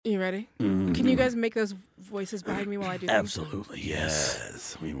You ready? Mm-hmm. Can you guys make those voices behind me while I do things? Absolutely,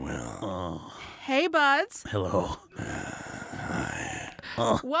 yes, we will. Hey, buds. Hello. Hi.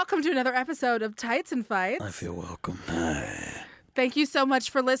 Welcome to another episode of Tights and Fights. I feel welcome. Hi. Thank you so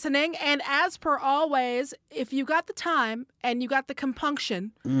much for listening. And as per always, if you got the time and you got the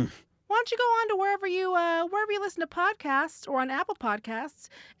compunction, why don't you go on to wherever you listen to podcasts or on Apple Podcasts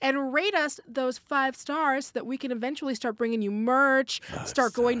and rate us those 5 stars so that we can eventually start bringing you merch,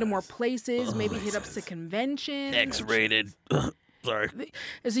 start going to more places, maybe hit up some conventions. X-rated. Sorry.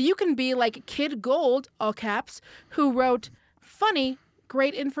 So you can be like Kid Gold, all caps, who wrote funny,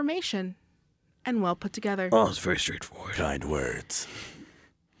 great information and well put together. Oh, it's very straightforward. Kind words.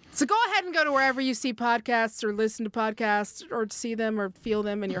 So go ahead and go to wherever you see podcasts or listen to podcasts or see them or feel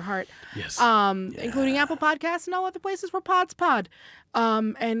them in your heart. Yes. Including Apple Podcasts and all other places where pods pod.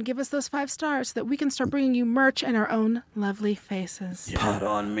 And give us those 5 stars so that we can start bringing you merch and our own lovely faces. Yeah. Pod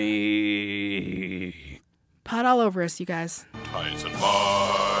on me. Pod all over us, you guys. Tights and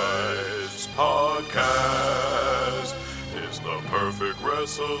Fights Podcast is the perfect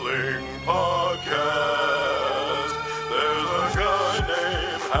wrestling podcast. There's a guy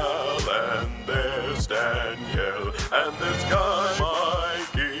named Hal and there's Danielle and this guy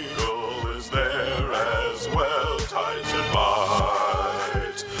Mike Eagle is there as well. Tights and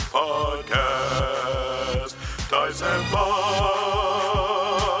Fights Podcast. Tights and Fights.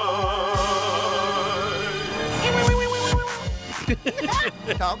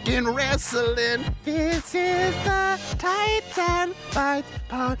 Talking wrestling. This is the Tights and Fights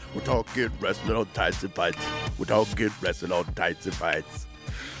pod. We're talking wrestling on Tights and Fights. We're talking wrestling on Tights and Fights.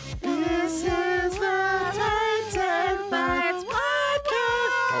 This is the Tights and Fights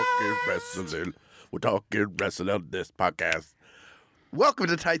podcast. Talking wrestling. We're talking wrestling on this podcast. Welcome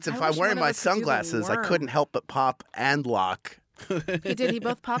to Tights and Fights. I'm wearing my sunglasses. I couldn't help but pop and lock. He did. He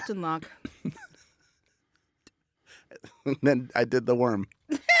both popped and lock. And then I did the worm.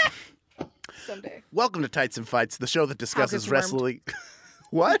 Someday. Welcome to Tights and Fights, the show that discusses wrestling.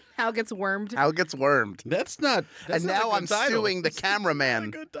 What? Hal gets wormed. Hal gets wormed. That's not. And now I'm suing the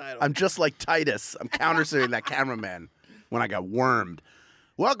cameraman. I'm just like Titus. I'm countersuing that cameraman when I got wormed.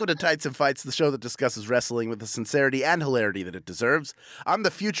 Welcome to Tights and Fights, the show that discusses wrestling with the sincerity and hilarity that it deserves. I'm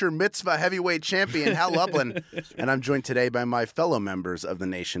the future mitzvah heavyweight champion, Hal Lublin, and I'm joined today by my fellow members of the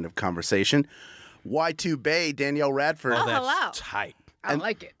Nation of Conversation. Y2 Bay, Danielle Radford. Oh, hello. Tight. I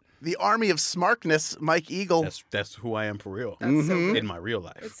like it. The Army of Smarkness, Mike Eagle. That's who I am for real. That's so good. In my real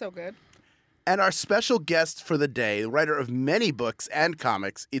life. It's so good. And our special guest for the day, the writer of many books and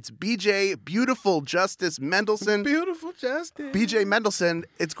comics, it's BJ Beautiful Justice Mendelson. Beautiful Justice. BJ Mendelson,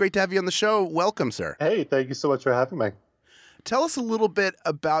 it's great to have you on the show. Welcome, sir. Hey, thank you so much for having me. Tell us a little bit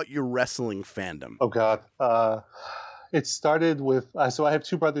about your wrestling fandom. Oh, God. It started with, so I have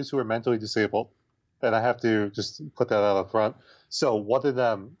 2 brothers who are mentally disabled, and I have to just put that out up front. So one of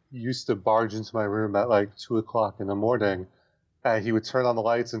them used to barge into my room at like 2 o'clock in the morning, and he would turn on the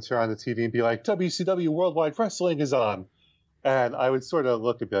lights and turn on the TV and be like, WCW Worldwide Wrestling is on. And I would sort of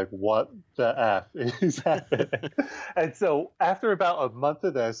look and be like, what the F is happening? And so after about a month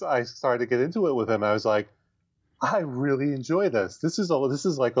of this, I started to get into it with him. I was like, I really enjoy this. This is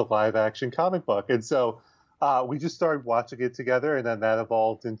like a live action comic book. And so we just started watching it together, and then that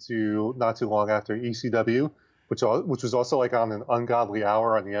evolved into not too long after ECW, which was also like on an ungodly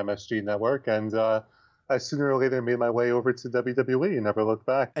hour on the MSG network. And I sooner or later made my way over to WWE and never looked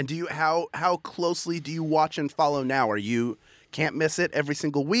back. And how closely do you watch and follow now? Are you can't miss it every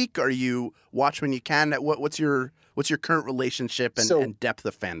single week? Are you watch when you can? What's your current relationship and depth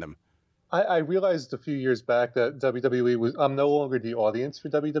of fandom? I realized a few years back that WWE I'm no longer the audience for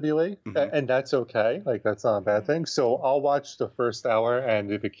WWE, and that's okay. Like, that's not a bad thing. So I'll watch the first hour,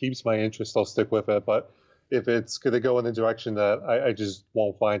 and if it keeps my interest, I'll stick with it. But if it's going to go in a direction that I just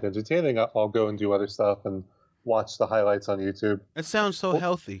won't find entertaining, I'll go and do other stuff and watch the highlights on YouTube. It sounds so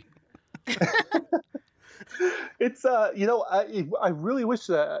healthy. It's, I really wish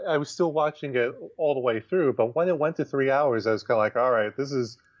that I was still watching it all the way through. But when it went to 3 hours, I was kind of like, all right,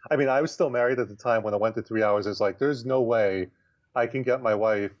 I was still married at the time. When it went to 3 hours, I was like, there's no way I can get my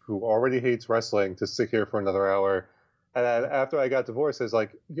wife, who already hates wrestling, to sit here for another hour. And then after I got divorced, I was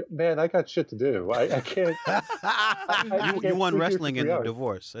like, man, I got shit to do. I can't. You won wrestling in the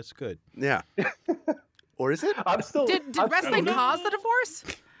divorce. That's good. Yeah. Or is it? Did wrestling cause the divorce?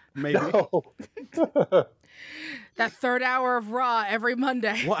 Maybe. No. That 3rd hour of Raw every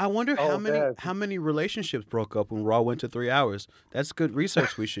Monday. Well, I wonder how many relationships broke up when Raw went to 3 hours. That's good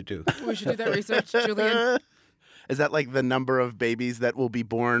research we should do. We should do that research, Julian. Is that like the number of babies that will be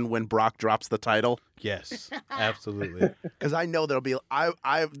born when Brock drops the title? Yes, absolutely. Because I know there'll be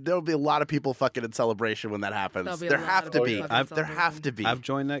a lot of people fucking in celebration when that happens. There have to be. There have to be. I've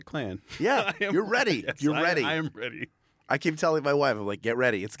joined that clan. Yeah, you're ready. Yes, You're ready. I am ready. I keep telling my wife, I'm like, get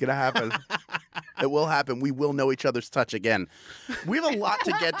ready. It's gonna happen. It will happen. We will know each other's touch again. We have a lot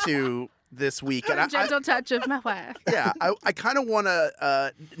to get to this week. And gentle touch of my wife. Yeah, I kind of want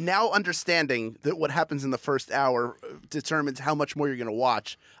to, now understanding that what happens in the first hour determines how much more you're going to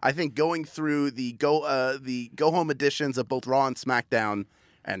watch. I think going through the go-home editions of both Raw and SmackDown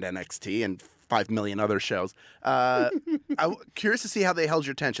and NXT and 5 million other shows, I'm curious to see how they held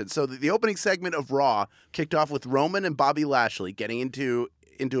your attention. So the opening segment of Raw kicked off with Roman and Bobby Lashley getting into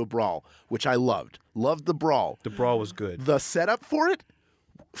a brawl, which I loved. Loved the brawl. The brawl was good. The setup for it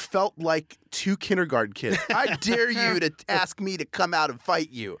felt like 2 kindergarten kids. I dare you to ask me to come out and fight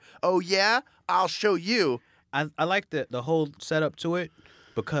you. Oh, yeah? I'll show you. I like the whole setup to it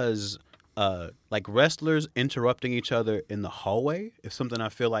because like wrestlers interrupting each other in the hallway is something I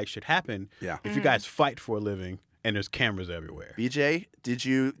feel like should happen. Yeah. If you guys fight for a living and there's cameras everywhere. BJ, did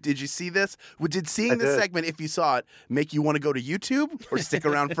you see this? Did seeing this segment, if you saw it, make you want to go to YouTube or stick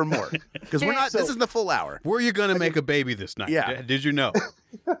around for more? Because we're not. This is the full hour. Were you gonna make a baby this night? Yeah. Did you know?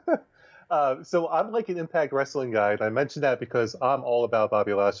 So I'm like an Impact Wrestling guy, and I mention that because I'm all about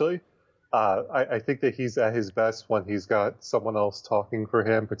Bobby Lashley. I think that he's at his best when he's got someone else talking for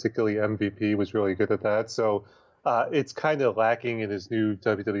him, particularly MVP was really good at that. So it's kind of lacking in his new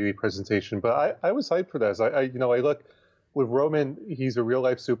WWE presentation, but I was hyped for this. I look with Roman, he's a real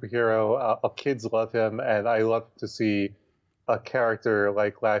life superhero. Kids love him, and I love to see a character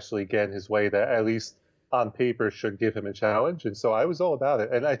like Lashley get in his way that at least on paper should give him a challenge. And so I was all about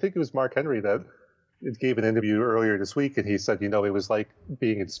it. And I think it was Mark Henry that gave an interview earlier this week, and he said, it was like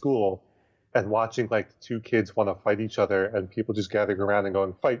being in school and watching like the 2 kids want to fight each other and people just gathering around and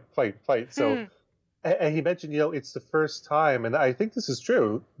going, fight, fight, fight. So, and he mentioned, it's the first time, and I think this is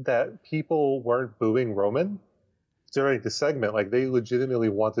true, that people weren't booing Roman during the segment. Like they legitimately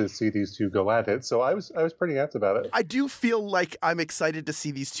wanted to see these 2 go at it. So I was pretty amped about it. I do feel like I'm excited to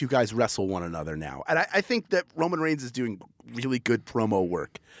see these 2 guys wrestle one another now. And I think that Roman Reigns is doing really good promo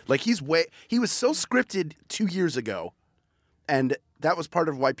work. Like he was so scripted 2 years ago, and that was part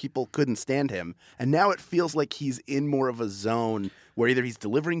of why people couldn't stand him. And now it feels like he's in more of a zone where either he's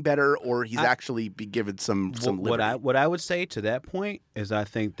delivering better or he's actually be given some liberty. What I would say to that point is I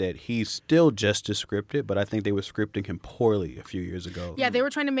think that he's still just as scripted, but I think they were scripting him poorly a few years ago. Yeah, they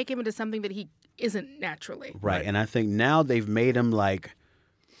were trying to make him into something that he isn't naturally. Right. And I think now they've made him like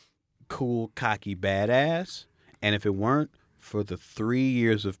cool, cocky, badass. And if it weren't for the 3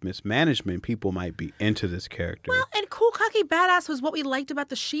 years of mismanagement, people might be into this character. Well, and cool, cocky, badass was what we liked about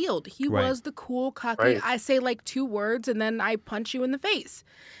The Shield. He was the cool, cocky, I say like 2 words and then I punch you in the face.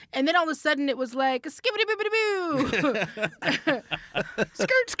 And then all of a sudden it was like, skibbity-bibbity-boo.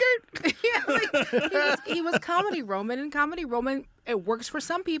 Skirt, skirt. Yeah, he was Comedy Roman, and Comedy Roman, it works for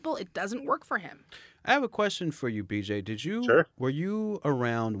some people, it doesn't work for him. I have a question for you, BJ. Were you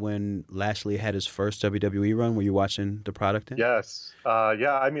around when Lashley had his first WWE run? Were you watching the product? Yes.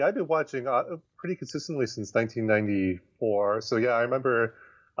 Yeah. I mean, I've been watching pretty consistently since 1994. So yeah, I remember,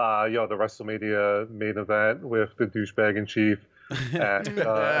 the WrestleMania main event with the douchebag in chief and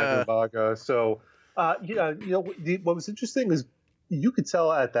Umaga. So, what was interesting is you could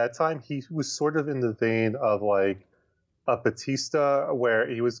tell at that time he was sort of in the vein of like a Batista, where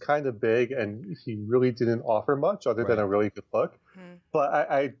he was kind of big and he really didn't offer much other than a really good look. But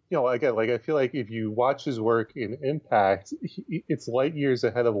I again, like I feel like if you watch his work in Impact, it's light years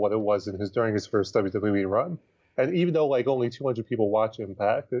ahead of what it was during his first WWE run. And even though like only 200 people watch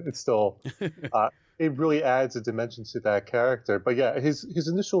Impact, it's still it really adds a dimension to that character. But yeah, his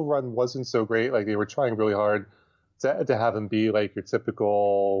initial run wasn't so great. Like they were trying really hard to have him be like your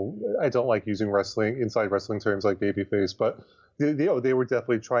typical, I don't like using inside wrestling terms like babyface, but they were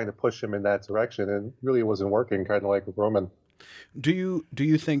definitely trying to push him in that direction, and really wasn't working, kind of like with Roman. Do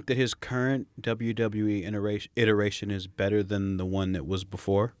you think that his current WWE iteration is better than the one that was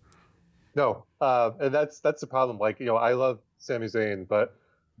before? No, and that's the problem. Like, I love Sami Zayn, but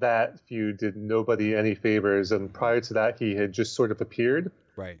that feud did nobody any favors, and prior to that, he had just sort of appeared.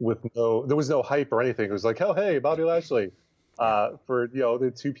 Right. There was no hype or anything. It was like, oh, hey, Bobby Lashley. For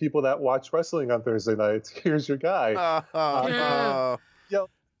the 2 people that watch wrestling on Thursday nights, here's your guy.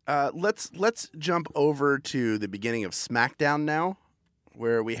 Let's jump over to the beginning of SmackDown now,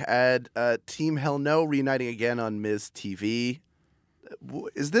 where we had Team Hell No reuniting again on Miz TV.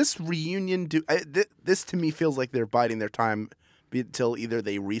 Is this reunion? This to me feels like they're biding their time until either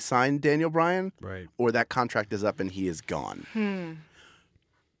they re-sign Daniel Bryan, Right. or that contract is up and he is gone.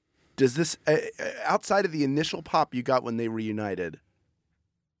 Does this, outside of the initial pop you got when they reunited,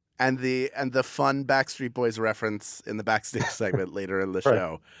 and the fun Backstreet Boys reference in the backstage segment later in the Right.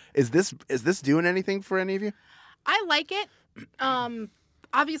 show, is this doing anything for any of you? I like it.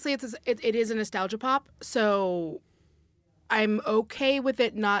 Obviously, it is a nostalgia pop, so I'm okay with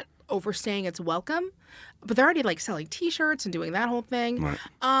it not overstaying its welcome. But they're already like selling T-shirts and doing that whole thing. Right.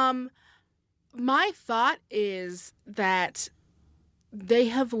 My thought is that they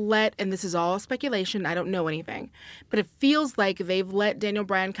have let, and this is all speculation, I don't know anything, but it feels like they've let Daniel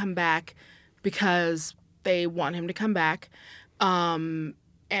Bryan come back because they want him to come back, and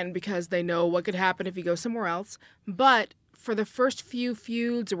because they know what could happen if he goes somewhere else. But for the first few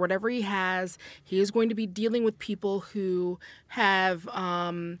feuds or whatever he has, he is going to be dealing with people who have,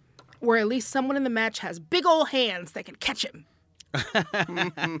 or at least someone in the match has big old hands that can catch him.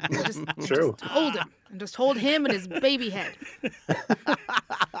 True. Just hold him. And just hold him and his baby head.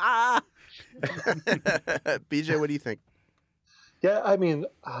 BJ, what do you think? Yeah, I mean,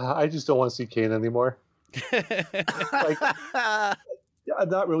 I just don't want to see Kane anymore. Like, I'm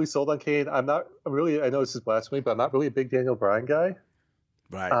not really sold on Kane. I know this is blasphemy, but I'm not really a big Daniel Bryan guy.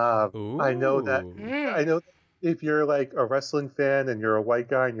 Right. I know that. I know if you're like a wrestling fan and you're a white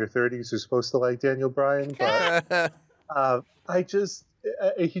guy in your 30s, you're supposed to like Daniel Bryan, but he just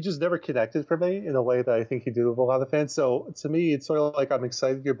never connected for me in a way that I think he did with a lot of fans. So to me, it's sort of like, I'm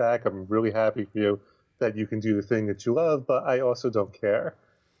excited you're back. I'm really happy for you that you can do the thing that you love, but I also don't care.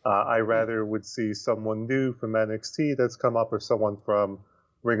 I rather would see someone new from NXT that's come up, or someone from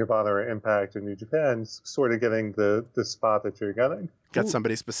Ring of Honor or Impact or New Japan sort of getting the spot that you're getting. Got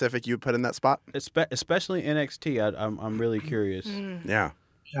somebody specific you put in that spot? Especially NXT. I'm really curious. Yeah.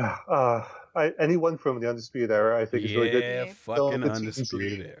 Yeah. Anyone from the Undisputed Era, I think, is really good. Yeah, fucking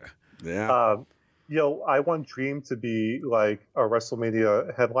Undisputed Era. Yeah. I want Dream to be like a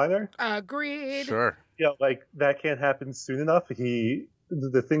WrestleMania headliner. Agreed. Sure. Like that can't happen soon enough.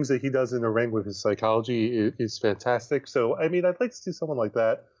 The things that he does in the ring with his psychology is fantastic. So, I mean, I'd like to see someone like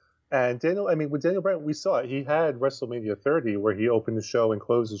that. And with Daniel Bryan, we saw it. He had WrestleMania 30 where he opened the show and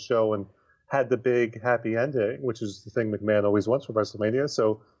closed the show and had the big happy ending, which is the thing McMahon always wants from WrestleMania.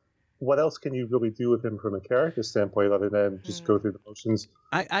 So what else can you really do with him from a character standpoint other than just go through the motions?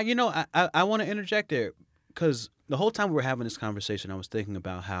 I want to interject there, because the whole time we were having this conversation, I was thinking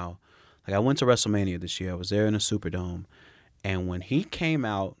about how, like, I went to WrestleMania this year. I was there in a Superdome. And when he came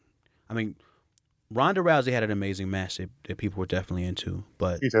out, I mean, Ronda Rousey had an amazing match that people were definitely into.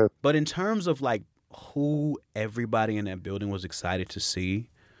 But in terms of, like, who everybody in that building was excited to see,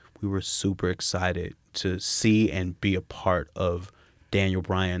 we were super excited to see and be a part of Daniel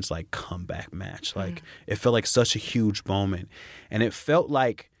Bryan's, like, comeback match. Like, it felt like such a huge moment. And it felt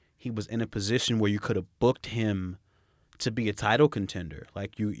like he was in a position where you could have booked him to be a title contender.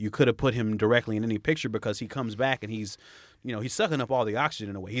 Like, you could have put him directly in any picture, because he comes back and he's sucking up all the oxygen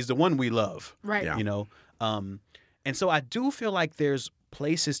in a way. He's the one we love. Right. Yeah. And so I do feel like there's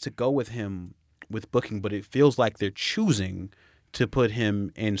places to go with him with booking, but it feels like they're choosing to put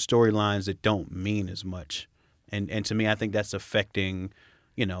him in storylines that don't mean as much. And to me, I think that's affecting,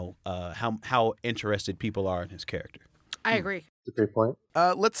 how interested people are in his character. I agree. That's a great point.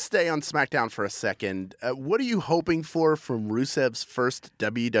 Let's stay on SmackDown for a second. What are you hoping for from Rusev's first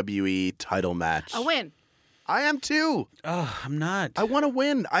WWE title match? A win. I am too. Oh, I'm not. I want to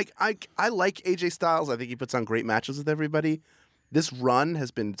win. I like AJ Styles. I think he puts on great matches with everybody. This run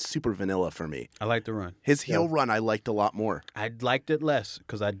has been super vanilla for me. I like the run. His heel run I liked a lot more. I liked it less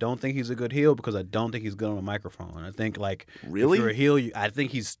because I don't think he's a good heel, because I don't think he's good on a microphone. I think, like, really, if you're a heel, I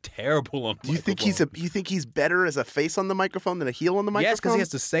think he's terrible on. Do you think you think he's better as a face on the microphone than a heel on the microphone? Yes, because he has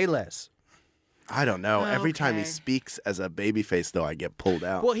to say less. I don't know. Every time he Okay. speaks as a babyface, though, I get pulled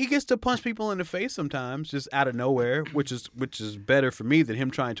out. Well, he gets to punch people in the face sometimes, just out of nowhere, which is better for me than him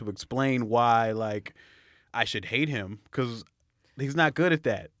trying to explain why, like, I should hate him, because he's not good at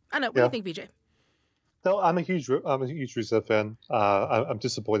that. I know. What do you think, BJ? No, I'm a huge Rusev fan. I'm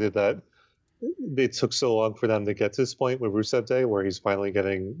disappointed that it took so long for them to get to this point with Rusev Day, where he's finally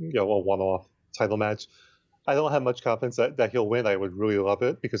getting a one-off title match. I don't have much confidence that he'll win. I would really love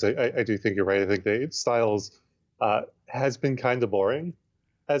it, because I do think you're right. I think that Styles has been kind of boring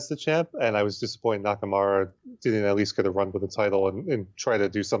as the champ, and I was disappointed Nakamura didn't at least get a run with the title and try to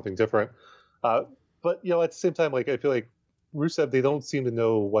do something different. But at the same time, like, I feel like Rusev, they don't seem to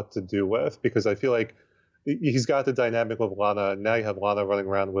know what to do with, because I feel like he's got the dynamic with Lana, and now you have Lana running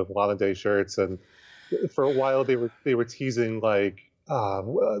around with Lana Day shirts, and for a while they were teasing, like,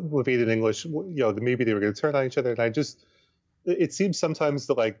 with Aiden English, maybe they were going to turn on each other, and it seems sometimes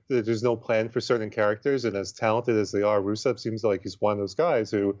that like there's no plan for certain characters, and as talented as they are, Rusev seems like he's one of those guys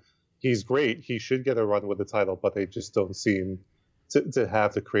who he's great. He should get a run with the title, but they just don't seem to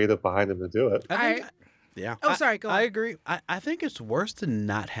have the creative behind him to do it. Yeah. Oh, sorry. Go on. I agree. I think it's worse than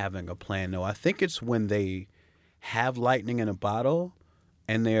not having a plan, though. I think it's when they have lightning in a bottle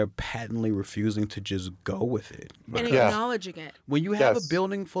and they're patently refusing to just go with it. And Yeah. acknowledging it. When you have Yes. a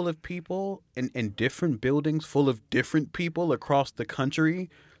building full of people and different buildings full of different people across the country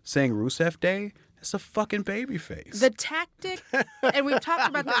saying Rusev Day, it's a fucking baby face. The tactic, and we've talked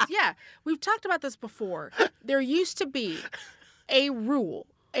about this. Yeah, we've talked about this before. There used to be a rule,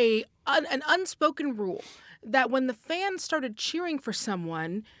 an unspoken rule, that when the fans started cheering for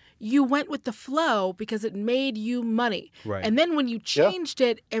someone, you went with the flow because it made you money. Right. And then when you changed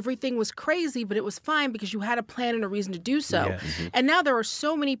it, everything was crazy, but it was fine because you had a plan and a reason to do so. Yeah. And now there are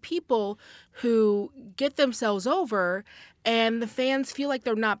so many people who get themselves over, and the fans feel like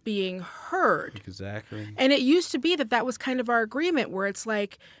they're not being heard. Exactly. And it used to be that was kind of our agreement, where it's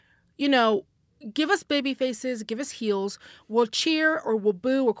like, you know, give us baby faces, give us heels, we'll cheer or we'll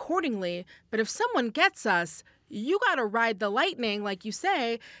boo accordingly. But if someone gets us, you got to ride the lightning, like you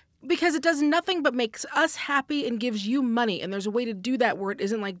say, because it does nothing but makes us happy and gives you money. And there's a way to do that where it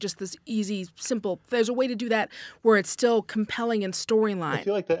isn't like just this easy, simple. There's a way to do that where it's still compelling in storyline. I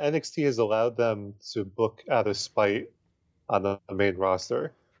feel like the NXT has allowed them to book out of spite on the main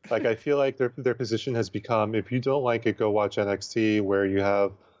roster. Like, I feel like their position has become, if you don't like it, go watch NXT, where you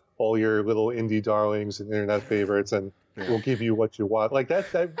have all your little indie darlings and internet favorites, and we'll give you what you want. Like,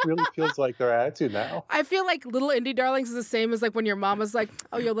 that really feels like their attitude now. I feel like Little Indie Darlings is the same as like when your mom was like,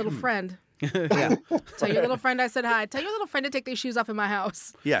 oh, your little friend. Yeah. Tell your little friend I said hi. Tell your little friend to take their shoes off in my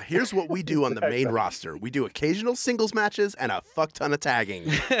house. Yeah, here's what we do on the main roster. We do occasional singles matches and a fuck ton of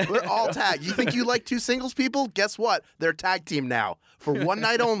tagging. We're all tag. You think you like two singles people? Guess what? They're tag team now for one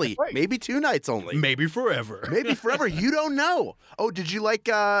night only, maybe 2 nights only. Maybe forever. Maybe forever. You don't know. Oh, did you like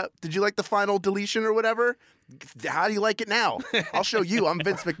the final deletion or whatever? How do you like it now? I'll show you. I'm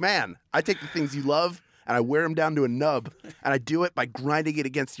Vince McMahon. I take the things you love and I wear them down to a nub, and I do it by grinding it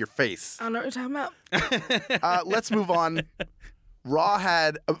against your face. I don't know what you're talking about. Let's move on. Raw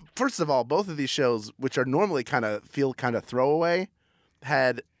had, first of all, both of these shows, which are normally kind of throwaway,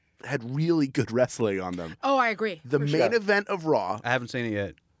 had really good wrestling on them. Oh, I agree. The main event of Raw I haven't seen it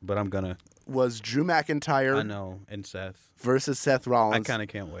yet, but I'm gonna. was Drew McIntyre I know, and Seth. versus Seth Rollins. I kind of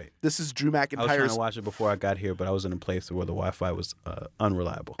can't wait. This is Drew I was trying McIntyre's, to watch it before I got here, but I was in a place where the Wi-Fi was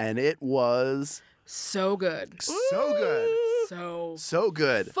unreliable. and it was So good. so good. So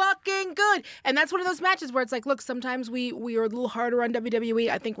good. Fucking good. And that's one of those matches where it's like, look, sometimes we are a little harder on WWE.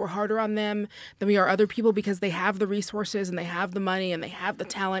 I think we're harder on them than we are other people because they have the resources and they have the money and they have the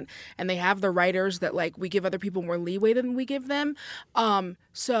talent and they have the writers that like we give other people more leeway than we give them.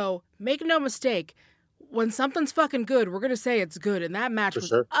 So make no mistake, when something's fucking good, we're going to say it's good. And that match was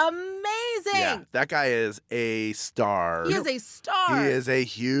sure. amazing. Yeah, that guy is a star. He is a star. He is a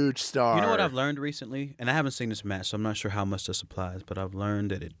huge star. You know what I've learned recently? And I haven't seen this match, so I'm not sure how much this applies, but I've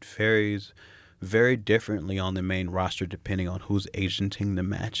learned that it varies very differently on the main roster depending on who's agenting the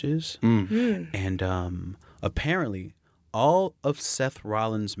matches. And apparently, all of Seth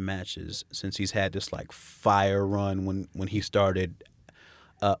Rollins' matches, since he's had this like fire run when he started,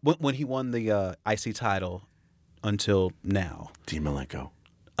 when he won the IC title until now. Dean Malenko.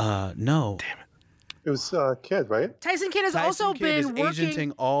 No. Damn it. It was Kid, right? Tyson Kidd has Tyson also Kidd been is working.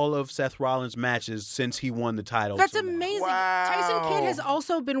 agenting all of Seth Rollins' matches since he won the title. That's so now. amazing. Wow. Tyson Kidd has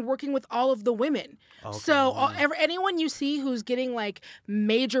also been working with all of the women. Okay, So wow. anyone you see who's getting like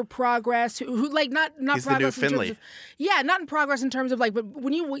major progress, who like not He's the new progress in terms Finley. of, yeah, not in progress in terms of like, but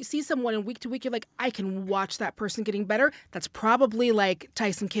when you see someone in week to week, you're like, I can watch that person getting better. That's probably like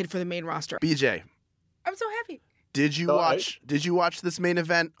Tyson Kidd for the main roster. BJ, I'm so happy. did you No, watch this main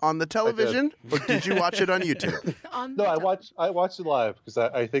event on the television or did you watch it on YouTube? No, I watched it live because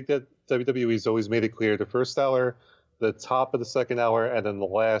I think that WWE's always made it clear the first hour, the top of the second hour, and then the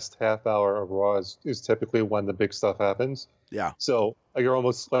last half hour of Raw is typically when the big stuff happens. Yeah. So you're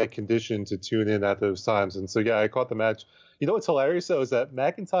almost like conditioned to tune in at those times. And so, yeah, I caught the match. You know what's hilarious, though, is that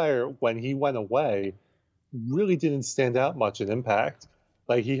McIntyre, when he went away, really didn't stand out much in Impact.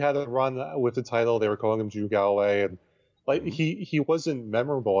 Like, he had a run with the title. They were calling him Drew Galloway. And, like, he wasn't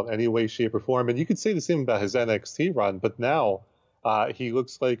memorable in any way, shape, or form. And you could say the same about his NXT run. But now he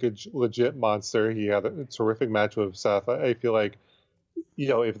looks like a legit monster. He had a terrific match with Seth. I feel like, you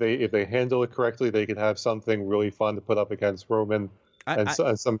know, if they handle it correctly, they could have something really fun to put up against Roman and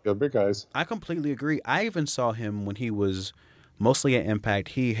some of the other big guys. I completely agree. I even saw him when he was mostly at Impact.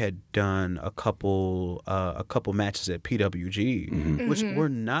 He had done a couple matches at PWG, which were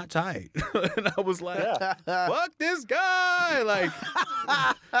not tight. And I was like, "Fuck this guy!" Like,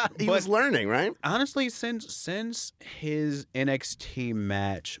 he was learning, right? Honestly, since his NXT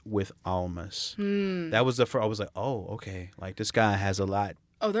match with Almas, that was the first. I was like, "Oh, okay." Like, this guy has a lot.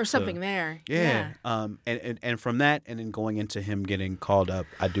 Oh, there's something there. Yeah. And from that, and then going into him getting called up,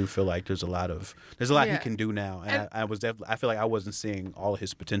 I do feel like there's a lot he can do now. And I feel like I wasn't seeing all of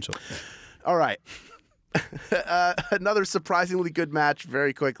his potential. All right. Another surprisingly good match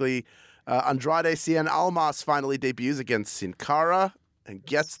very quickly. Andrade Cien Almas finally debuts against Sin Cara and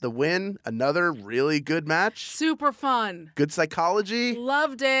gets the win. Another really good match. Super fun. Good psychology.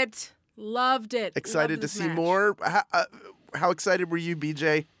 Loved it. Excited Loved to this see match. more. How excited were you,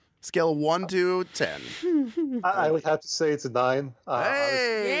 BJ? Scale of 1 to 10. I would have to say it's a 9.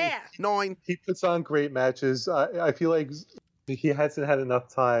 Hey! Yeah. 9. He puts on great matches. I feel like he hasn't had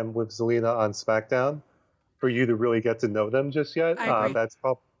enough time with Zelina on SmackDown for you to really get to know them just yet. I agree.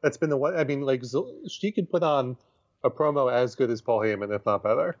 That's been the one. I mean, like, she could put on a promo as good as Paul Heyman, if not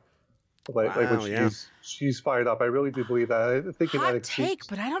better. Like when she's fired up. I really do believe that. I think in Hot NXT, take,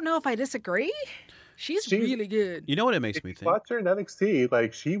 but I don't know if I disagree. She's really good. You know what it makes me think? watch her in NXT.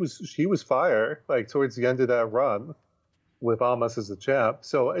 Like she was fire. Like towards the end of that run with Almas as the champ.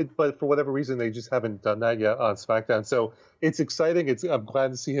 So, but for whatever reason, they just haven't done that yet on SmackDown. So it's exciting. I'm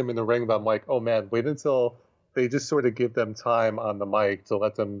glad to see him in the ring. But I'm like, oh man, wait until they just sort of give them time on the mic to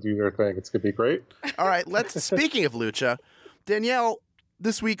let them do their thing. It's gonna be great. All right, speaking of Lucha, Danielle,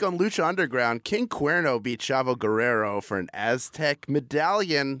 this week on Lucha Underground, King Cuerno beat Chavo Guerrero for an Aztec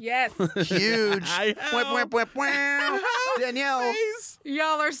medallion. Yes. Huge. Danielle,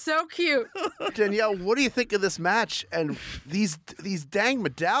 Y'all are so cute. Danielle, what do you think of this match and these dang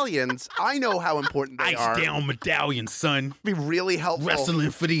medallions? I know how important they are. Ice down medallion, son. Be really helpful. Wrestling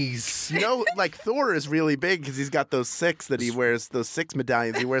for these. You know, like Thor is really big because he's got those 6 that he wears, those 6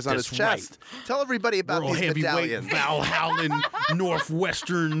 medallions he wears on his That's chest. Tell everybody about World these heavyweight medallions. Valhalla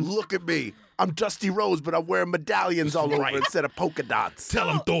Northwestern. Look at me. I'm Dusty Rose, but I'm wearing medallions all over Right. instead of polka dots. Tell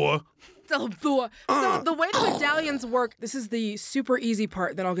him, Thor. So the way the medallions work, this is the super easy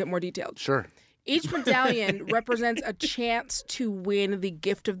part, then I'll get more detailed. Sure. Each medallion represents a chance to win the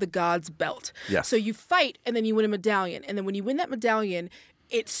Gift of the Gods belt. Yes. So you fight, and then you win a medallion. And then when you win that medallion,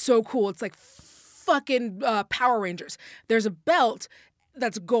 it's so cool. It's like fucking Power Rangers. There's a belt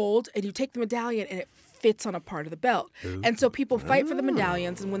that's gold, and you take the medallion, and it fits on a part of the belt. And so people fight for the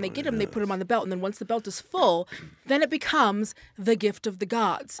medallions, and when they get them, they put them on the belt. And then once the belt is full, then it becomes the Gift of the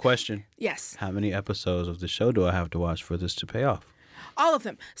Gods. Question. Yes. How many episodes of the show do I have to watch for this to pay off? All of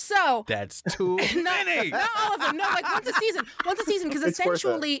them. So That's too many. not all of them. No, like once a season, because It's worth it.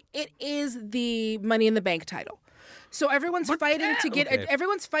 essentially it is the Money in the Bank title. So everyone's fighting to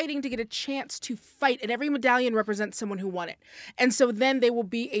get a chance to fight, and every medallion represents someone who won it. And so then there will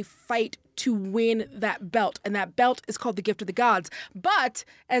be a fight to win that belt, and that belt is called the Gift of the Gods. But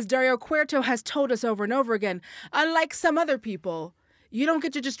as Dario Cuerto has told us over and over again, unlike some other people, you don't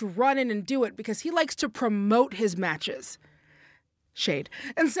get to just run in and do it because he likes to promote his matches. Shade.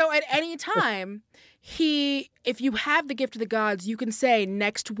 And so at any time, if you have the Gift of the Gods, you can say,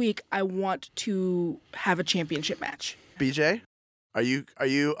 next week I want to have a championship match. BJ, are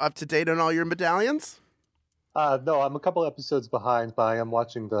you up to date on all your medallions? No, I'm a couple episodes behind, but I am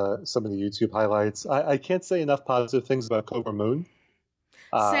watching some of the YouTube highlights. I can't say enough positive things about Cobra Moon.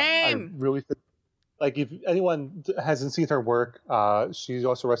 Same. I really like if anyone hasn't seen her work, she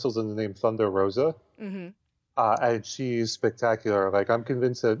also wrestles in the name Thunder Rosa. Mm-hmm. And she's spectacular. Like, I'm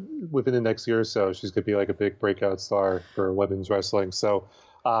convinced that within the next year or so, she's going to be like a big breakout star for women's wrestling. So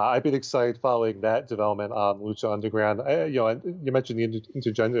I've been excited following that development on Lucha Underground. You mentioned the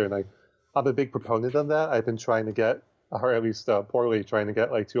intergender, and I'm a big proponent of that. I've been trying to get, or at least poorly trying to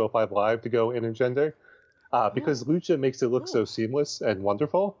get like 205 Live to go intergender because Lucha makes it look so seamless and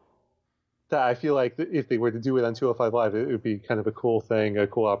wonderful. That I feel like if they were to do it on 205 Live, it would be kind of a cool thing, a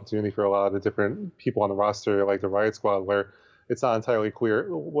cool opportunity for a lot of the different people on the roster, like the Riot Squad, where it's not entirely clear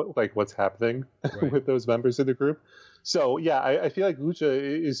what's happening with those members of the group. So yeah, I feel like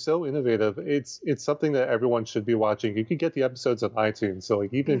Lucha is so innovative. It's something that everyone should be watching. You can get the episodes on iTunes, so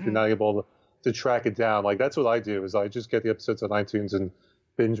like even if you're not able to track it down, like that's what I do is I just get the episodes on iTunes and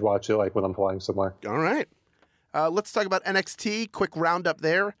binge watch it like when I'm flying somewhere. All right. Let's talk about NXT. Quick roundup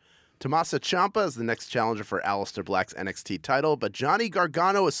there. Tommaso Ciampa is the next challenger for Aleister Black's NXT title, but Johnny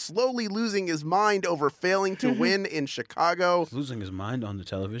Gargano is slowly losing his mind over failing to win in Chicago. Losing his mind on the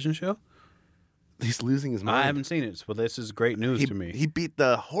television show? He's losing his mind. I haven't seen it, but this is great news to me. He beat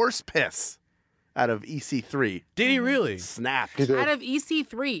the horse piss out of EC3. Did he really? Snapped. He did. Out of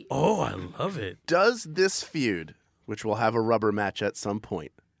EC3. Oh, I love it. Does this feud, which will have a rubber match at some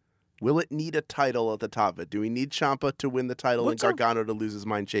point, will it need a title at the top of it? Do we need Ciampa to win the title What's and Gargano to lose his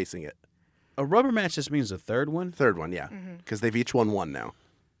mind chasing it? A rubber match just means a third one? Third one, yeah. Because they've each won one now.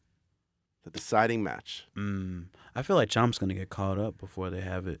 The deciding match. I feel like Ciampa's going to get caught up before they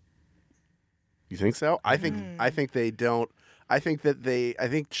have it. You think so? I think they don't. I think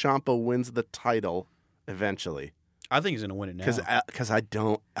Ciampa wins the title eventually. I think he's going to win it now. Because I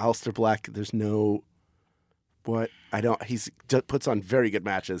don't. Aleister Black, there's no. What? I don't. He's puts on very good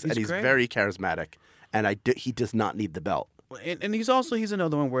matches, and he's great. very charismatic, and he does not need the belt. And he's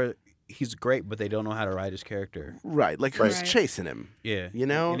another one where he's great, but they don't know how to write his character. Right. Like, who's Right. chasing him? Yeah. You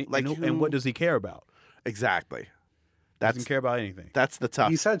know? And what does he care about? Exactly. Doesn't care about anything. That's the tough.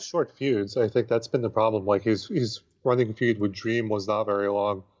 He's had short feuds. I think that's been the problem. Like his running feud with Dream was not very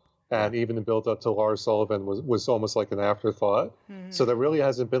long, and even the build up to Lars Sullivan was almost like an afterthought. So there really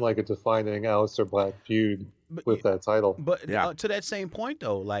hasn't been like a defining Aleister Black feud with that title. But to that same point,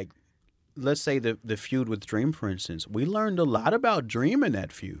 though, like, let's say the feud with Dream, for instance, we learned a lot about Dream in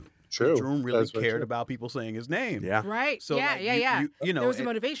that feud. True. Dream really That's very cared true. about people saying his name. Yeah. Right. So yeah, like, yeah. You know, there was a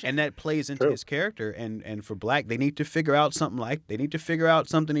motivation. and that plays into True. his character. And for Black, they need to figure out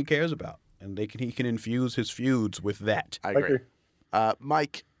something he cares about, and he can infuse his feuds with that. I agree.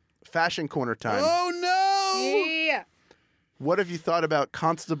 Mike, fashion corner time. Oh no! yeah. What have you thought about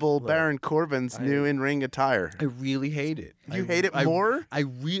Constable Baron Corbin's new in-ring attire? I really hate it. You hate it more? I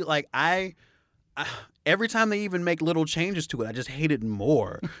really like. Every time they even make little changes to it, I just hate it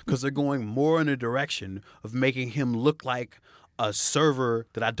more because they're going more in a direction of making him look like a server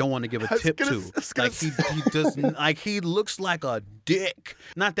that I don't want to give a tip to. Like he doesn't like he looks like a dick.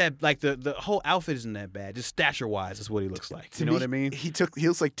 Not that like the whole outfit isn't that bad. Just stature wise is what he looks like. You know what I mean? He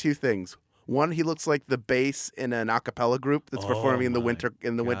looks like two things. One, he looks like the bass in an a cappella group that's performing in the winter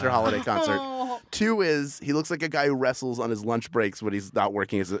holiday concert. Two is he looks like a guy who wrestles on his lunch breaks when he's not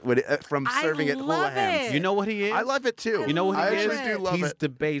working from serving at hula love hams. it. You know what he is? I love it too. You know what he I is? actually do love He's it. the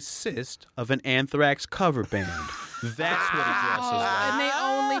bassist of an Anthrax cover band. That's what he dresses like. And they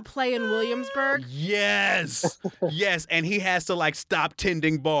only play in Williamsburg. Yes. Yes. And he has to like stop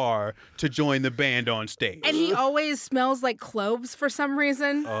tending bar to join the band on stage. And he always smells like cloves for some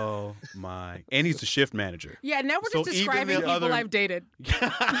reason. Oh my. And he's the shift manager. Yeah, now we're So just even describing the people other- I've dated.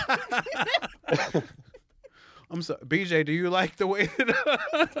 I'm sorry. BJ, do you like the way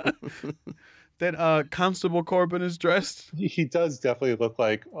that Constable Corbin is dressed? He does definitely look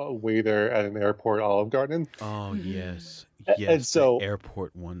like a waiter at an airport Olive Garden. Oh, yes. And Yes. so- the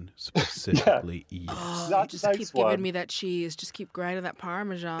airport one specifically. Yes. Oh, Not just the keep nice giving one. me that cheese. Just keep grinding that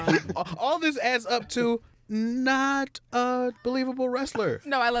Parmesan. All this adds up to not a believable wrestler.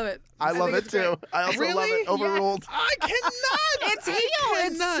 No, I love it. I love think it it's great. too. I also love it. Overruled. I cannot. It's heel.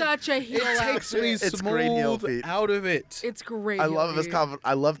 It's such a heel It takes me outfit. It's great heel smooth feet. out of it. It's great. I heel love his feet. confidence.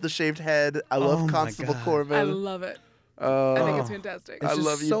 I love the shaved head. I Oh love my Constable God. Corbin. I love it. Oh. I think it's fantastic. I It's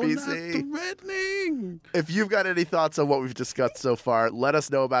love just you, so BC. not threatening. If you've got any thoughts on what we've discussed so far, let us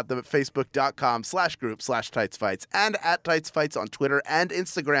know about them at facebook.com/group/TightsFights and at TightsFights on Twitter and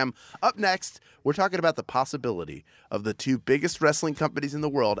Instagram. Up next, we're talking about the possibility of the two biggest wrestling companies in the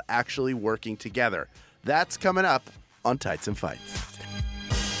world actually working together. That's coming up on Tights and Fights.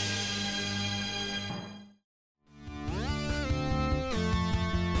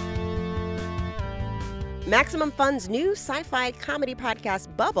 Maximum Fun's new sci-fi comedy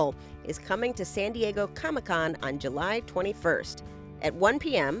podcast Bubble is coming to San Diego Comic-Con on July 21st. At 1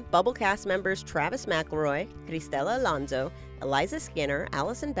 p.m., Bubble cast members Travis McElroy, Cristela Alonso, Eliza Skinner,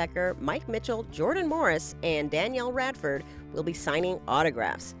 Allison Becker, Mike Mitchell, Jordan Morris, and Danielle Radford will be signing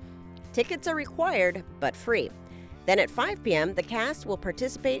autographs. Tickets are required, but free. Then at 5 p.m., the cast will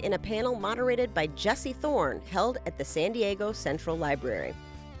participate in a panel moderated by Jesse Thorne, held at the San Diego Central Library.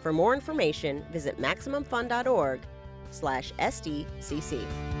 For more information, visit MaximumFun.org/SDCC.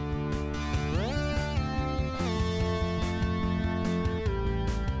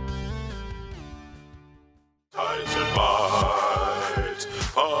 Tights and Fights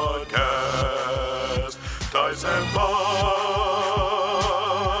Podcast. Tights and Fights.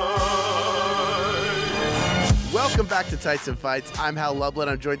 Welcome back to Tights and Fights. I'm Hal Lublin.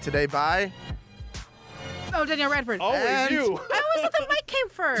 I'm joined today by... Oh, Danielle Radford. Always And- you. I always thought the mic came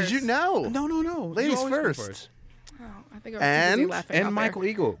first. Did you know? No. Ladies You always come first. Oh, I think I was too And- busy laughing And out Michael there.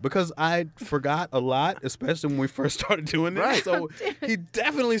 Eagle, because I forgot a lot, especially when we first started doing this. Right. So he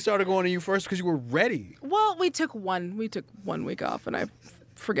definitely started going to you first because you were ready. Well, we took one week off, and I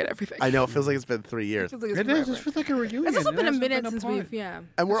forget everything. I know it feels like it's been 3 years. Feels like it's It is. forever. It feels like a reunion. It's also been a It hasn't minute been since apart. we've, yeah.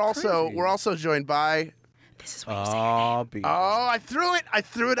 And we're It's crazy. also joined by. This is what you say. Oh, be I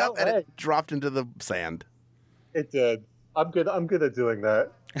threw it up, and hey. it dropped into the sand. It did. I'm good at doing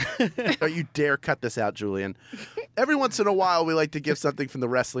that. Don't you dare cut this out, Julian. Every once in a while, we like to give something from the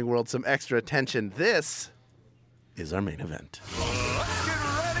wrestling world some extra attention. This is our main event.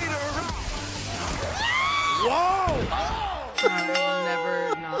 I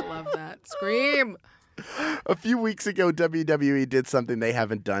will never not love that. Scream. A few weeks ago, WWE did something they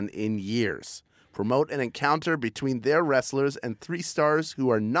haven't done in years. Promote an encounter between their wrestlers and 3 stars who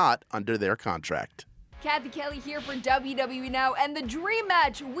are not under their contract. Kathy Kelly here for WWE Now, and the dream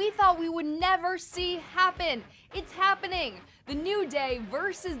match we thought we would never see happen. It's happening. The New Day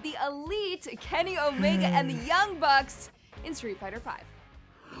versus the Elite, Kenny Omega and the Young Bucks in Street Fighter V.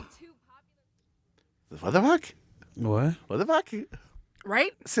 What the fuck? What? What the fuck?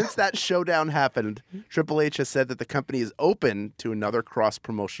 Right? Since that showdown happened, Triple H has said that the company is open to another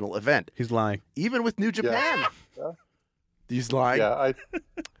cross-promotional event, He's lying. even with New Japan. Yeah. He's lying. Yeah,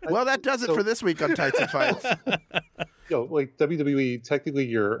 Well, that does it So- for this week on Tights and Fights. like WWE, technically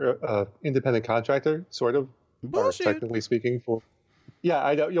you're independent contractor, sort of, Bullshit. or technically speaking. For yeah,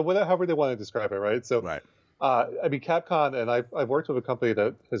 I know. However they want to describe it, right? So, Right. I mean, Capcom, and I've worked with a company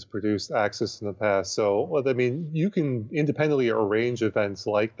that has produced Axis in the past. So, well, I mean, you can independently arrange events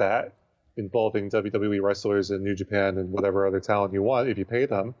like that involving WWE wrestlers in New Japan and whatever other talent you want if you pay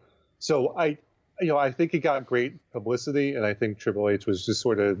them. So I think it got great publicity, and I think Triple H was just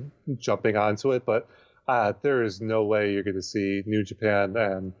sort of jumping onto it. But there is no way you're going to see New Japan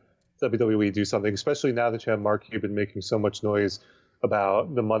and WWE do something, especially now that you have Mark Cuban making so much noise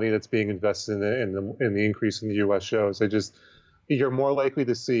about the money that's being invested in the increase in the U.S. shows. You're more likely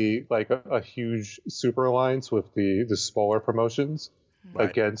to see like a huge super alliance with the smaller promotions Right.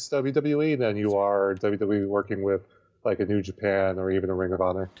 against WWE than you are WWE working with like a New Japan or even a Ring of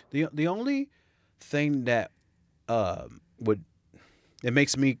Honor. The only thing that it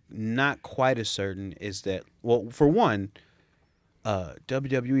makes me not quite as certain is that, well, for one,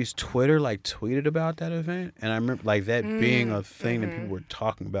 WWE's Twitter tweeted about that event, and I remember that being a thing that people were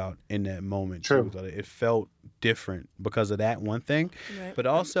talking about in that moment. True. Too. It felt different because of that one thing, Right. but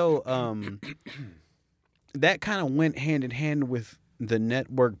also that kind of went hand in hand with the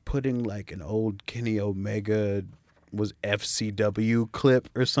network putting an old Kenny Omega was FCW clip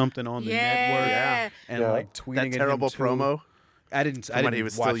or something on the network, Yeah. and Yeah. tweeting That at terrible him too. promo. I didn't when he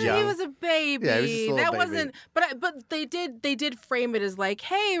was still watch it. young. He was a baby. Yeah, he was still a that baby. wasn't. But they did frame it as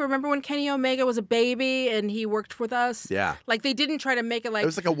hey, remember when Kenny Omega was a baby and he worked with us? Yeah. They didn't try to make it It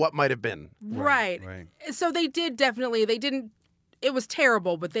was like a what might have been. right. Right. So they did definitely. They didn't. It was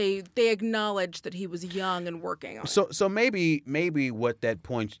terrible, but they acknowledged that he was young and working on it. So maybe what that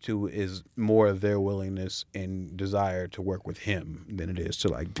points to is more of their willingness and desire to work with him than it is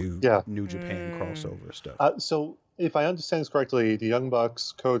to do Yeah. New Japan crossover stuff. So if I understand this correctly, the Young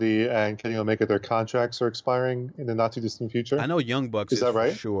Bucks, Cody, and Kenny Omega, their contracts are expiring in the not too distant future. I know Young Bucks Is that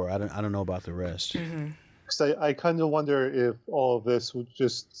right? for sure. I don't know about the rest. Because I kind of wonder if all of this would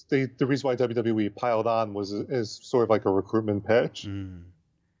just the reason why WWE piled on is sort of like a recruitment pitch.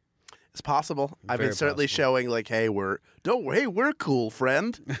 It's possible. I've been Very certainly possible. showing hey, we're cool,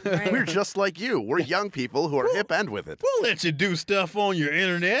 friend. Right. We're just like you. We're young people who are hip and with it. We'll let you do stuff on your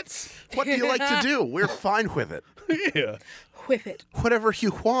internets. What do you like to do? We're fine with it. Yeah. Whip it. Whatever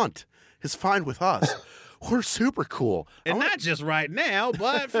you want is fine with us. We're super cool. And not just right now,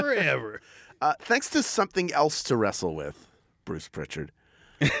 but forever. Thanks to something else to wrestle with, Bruce Pritchard,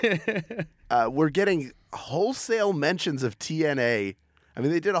 we're getting wholesale mentions of TNA. I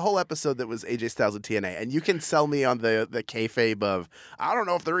mean, they did a whole episode that was AJ Styles and TNA, and you can sell me on the kayfabe of, I don't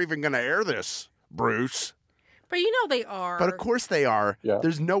know if they're even going to air this, Bruce. But they are. But of course they are. Yeah.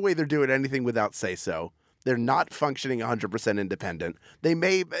 There's no way they're doing anything without say-so. They're not functioning 100% independent. They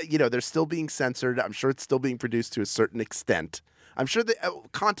may, they're still being censored. I'm sure it's still being produced to a certain extent. I'm sure that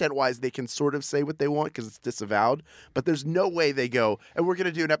content-wise they can sort of say what they want because it's disavowed, but there's no way they go, and we're going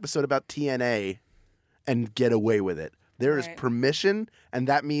to do an episode about TNA and get away with it. There is Right. permission, and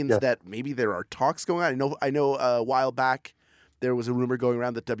that means that maybe there are talks going on. I know a while back there was a rumor going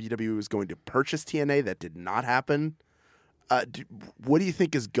around that WWE was going to purchase TNA. That did not happen. What do you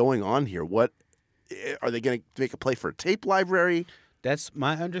think is going on here? What are they going to make a play for a tape library? That's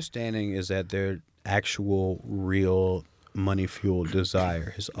my understanding is that their actual real money-fueled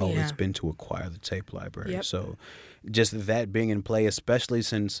desire has always Yeah. been to acquire the tape library. Yep. So just that being in play, especially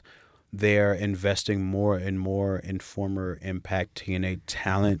since they're investing more and more in former Impact TNA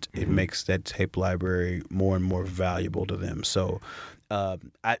talent, it makes that tape library more and more valuable to them. So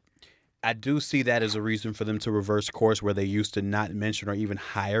I do see that as a reason for them to reverse course where they used to not mention or even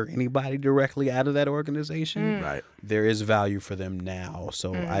hire anybody directly out of that organization. Right. There is value for them now.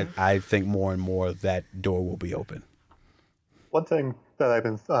 So I think more and more that door will be open. One thing that I've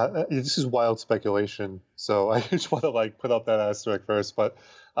been this is wild speculation, so I just want to put up that asterisk first. But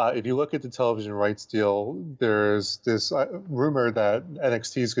if you look at the television rights deal, there's this rumor that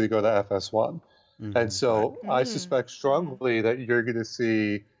NXT is going to go to FS1, and so I suspect strongly that you're going to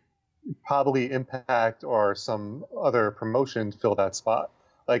see probably Impact or some other promotion fill that spot.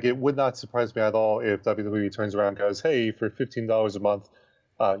 It would not surprise me at all if WWE turns around and goes, "Hey, for $15 a month,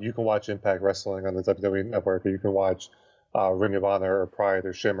 you can watch Impact Wrestling on the WWE Network, or you can watch Ring of Honor or Pride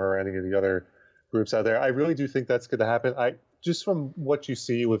or Shimmer or any of the other groups out there." I really do think that's going to happen. Just from what you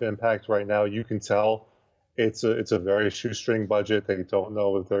see with Impact right now, you can tell it's a very shoestring budget. They don't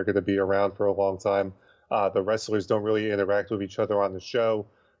know if they're going to be around for a long time. The wrestlers don't really interact with each other on the show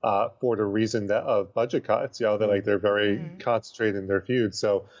for the reason of budget cuts. They're very concentrated in their feuds.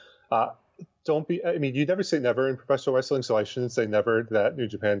 So don't be. I mean, you never say never in professional wrestling, so I shouldn't say never that New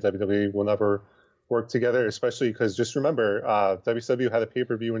Japan and WWE will never work together, especially because just remember, WCW had a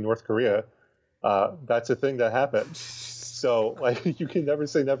pay-per-view in North Korea. That's a thing that happened. So you can never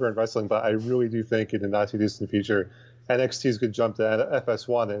say never in wrestling, but I really do think in the not too distant future, NXT is going to jump to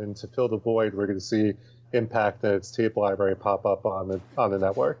FS1, and to fill the void, we're going to see Impact and its tape library pop up on the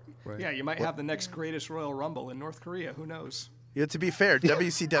network. Right. Yeah, you might have the next greatest Royal Rumble in North Korea. Who knows? Yeah, to be fair,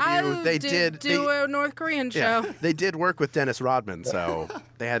 WCW they did do a North Korean show. They did work with Dennis Rodman, so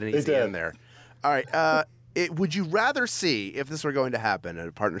they had an easy in there. All right. Would you rather see, if this were going to happen, a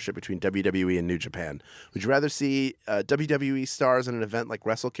partnership between WWE and New Japan, would you rather see WWE stars in an event like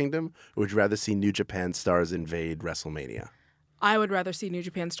Wrestle Kingdom, or would you rather see New Japan stars invade WrestleMania? I would rather see New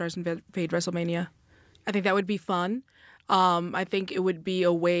Japan stars invade WrestleMania. I think that would be fun. I think it would be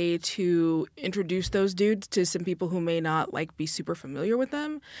a way to introduce those dudes to some people who may not be super familiar with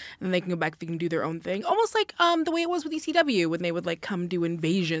them, and they can go back, they can do their own thing, almost like the way it was with ECW when they would come do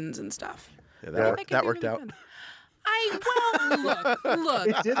invasions and stuff. Yeah, that worked out. Fun. Look.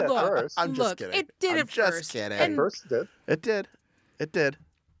 It did at first. I'm just kidding. It did at first. Just kidding. At first it did. It did.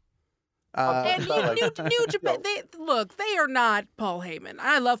 And New Japan, they are not Paul Heyman.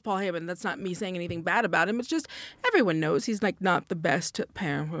 I love Paul Heyman. That's not me saying anything bad about him. It's just everyone knows he's not the best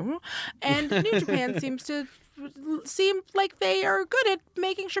parent. And New Japan seem like they are good at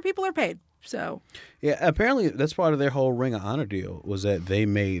making sure people are paid. So yeah, apparently that's part of their whole Ring of Honor deal, was that they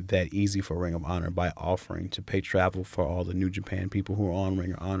made that easy for Ring of Honor by offering to pay travel for all the New Japan people who are on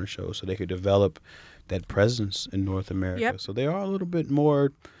Ring of Honor shows, so they could develop that presence in North America. Yep. So they are a little bit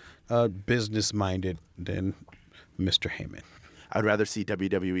more business minded than Mr. Heyman. I'd rather see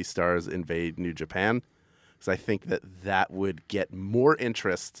WWE stars invade New Japan, because I think that would get more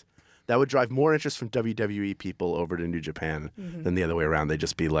interest. That would drive more interest from WWE people over to New Japan than the other way around. They'd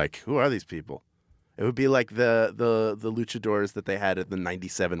just be like, who are these people? It would be like the luchadors that they had at the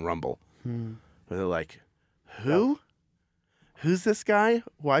 97 Rumble. Where they're like, who? Who's this guy?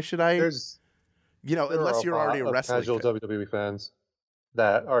 Why should I? Unless you're already a wrestling casual WWE fans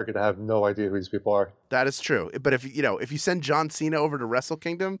that are going to have no idea who these people are. That is true. But if you send John Cena over to Wrestle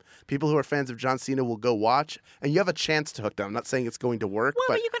Kingdom, people who are fans of John Cena will go watch, and you have a chance to hook them. I'm not saying it's going to work,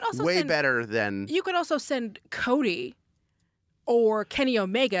 but you could also better than... You could also send Cody or Kenny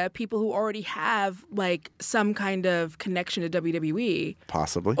Omega, people who already have some kind of connection to WWE.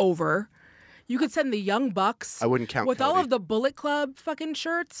 Possibly. Over. You could send the Young Bucks. I wouldn't count with Cody. all of the Bullet Club fucking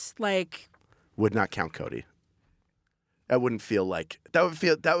shirts. Would not count Cody. That wouldn't feel like that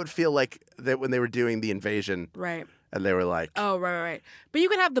would feel like that when they were doing the invasion, right? And they were like, oh, right. But you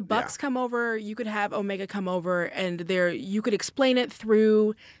could have the Bucks come over. You could have Omega come over, and you could explain it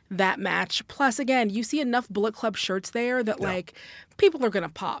through that match. Plus, again, you see enough Bullet Club shirts there that people are gonna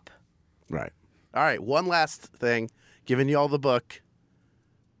pop. Right. All right. One last thing, giving you all the book.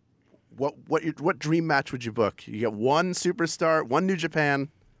 What dream match would you book? You get one superstar, one New Japan,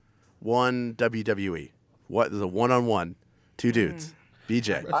 one WWE. What is a one-on-one? Two dudes.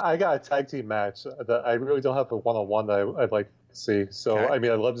 BJ. I got a tag team match that I really don't have a one-on-one that I'd like to see. So, Okay. I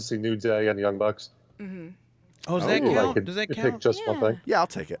mean, I'd love to see New Day and the Young Bucks. Mm-hmm. Oh, does that count? Does that Pick count? just one thing. Yeah, I'll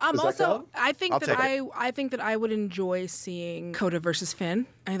take it. I think that I would enjoy seeing Kota versus Finn.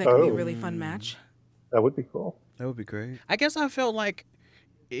 I think that could be a really fun match. That would be cool. That would be great. I guess I felt like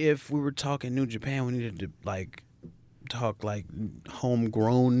if we were talking New Japan, we needed to talk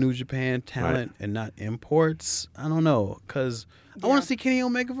homegrown New Japan talent and not imports. I don't know, because I want to see Kenny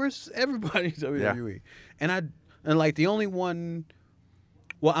Omega versus everybody in WWE. And the only one,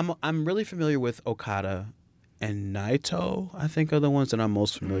 well, I'm really familiar with Okada and Naito, I think, are the ones that I'm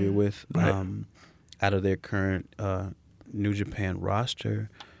most familiar with. Right. Out of their current New Japan roster,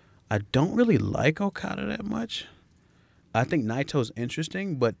 I don't really like Okada that much. I think Naito's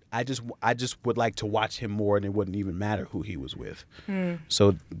interesting, but I just would like to watch him more, and it wouldn't even matter who he was with.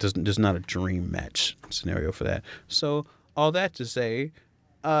 So there's not a dream match scenario for that. So all that to say,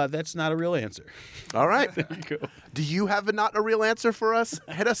 that's not a real answer. All right. There you go. Do you have not a real answer for us?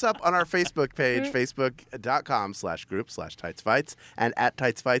 Hit us up on our Facebook page, facebook.com/group/TightsFights, and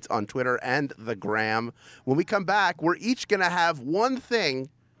 @TightsFights on Twitter and the Gram. When we come back, we're each going to have one thing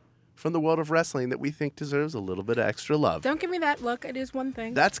from the world of wrestling that we think deserves a little bit of extra love. Don't give me that look. It is one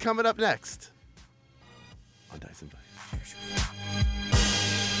thing. That's coming up next on Tyson Fights.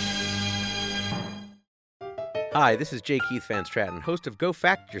 Hi, this is J. Keith Van Stratton, host of Go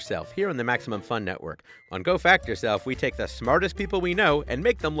Fact Yourself here on the Maximum Fun Network. On Go Fact Yourself, we take the smartest people we know and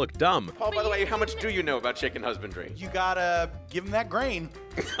make them look dumb. Paul, by the way, how much do you know about chicken husbandry? You gotta give him that grain.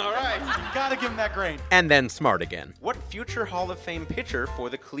 All right. You gotta give him that grain. And then smart again. What future Hall of Fame pitcher for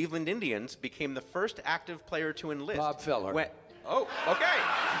the Cleveland Indians became the first active player to enlist? Bob Feller. Oh, okay.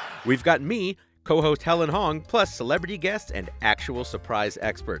 We've got me, co-host Helen Hong, plus celebrity guests and actual surprise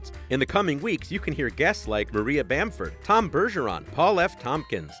experts. In the coming weeks, you can hear guests like Maria Bamford, Tom Bergeron, Paul F.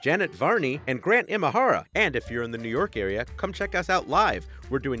 Tompkins, Janet Varney, and Grant Imahara. And if you're in the New York area, come check us out live.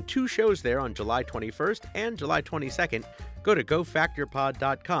 We're doing 2 shows there on July 21st and July 22nd. Go to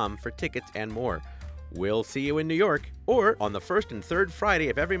gofactorpod.com for tickets and more. We'll see you in New York, or on the 1st and 3rd Friday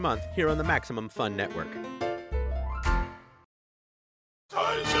of every month here on the Maximum Fun Network.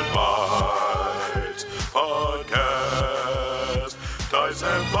 Tyson Fights Podcast.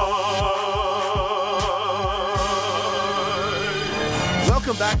 Tyson Fights.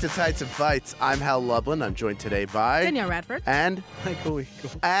 Welcome back to Tights and Fights. I'm Hal Lublin. I'm joined today by Danielle Radford. and Michael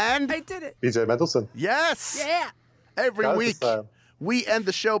Eagle. and I did it. BJ Mendelson. yes, Yeah. every Got it week this time. we end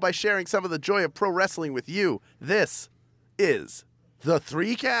the show by sharing some of the joy of pro wrestling with you. This is the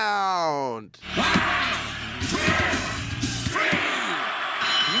 3 Count.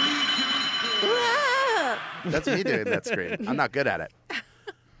 That's me doing that scream. I'm not good at it.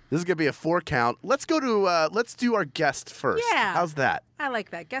 This is gonna be a 4 count. Let's go to let's do our guest first. Yeah. How's that? I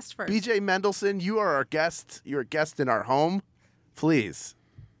like that. Guest first. BJ Mendelson, you are our guest. You're a guest in our home. Please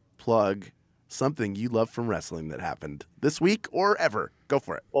plug something you love from wrestling that happened this week or ever. Go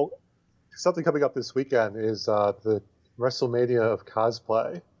for it. Well, something coming up this weekend is the WrestleMania of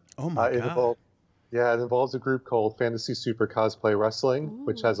cosplay. Oh my God. It involves a group called Fantasy Super Cosplay Wrestling,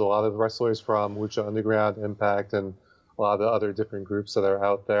 which has a lot of wrestlers from Lucha Underground, Impact, and a lot of the other different groups that are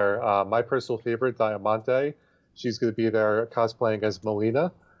out there. My personal favorite, Diamante, she's going to be there cosplaying as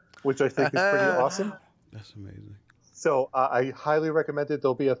Melina, which I think is pretty awesome. That's amazing. So I highly recommend it.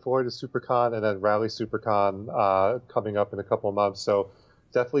 There'll be a Florida SuperCon and then Raleigh SuperCon coming up in a couple of months. So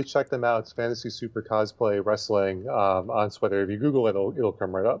definitely check them out. It's Fantasy Super Cosplay Wrestling on Twitter. If you Google it, it'll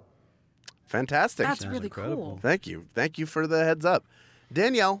come right up. Fantastic. That's Sounds really incredible. cool. Thank you. Thank you for the heads up.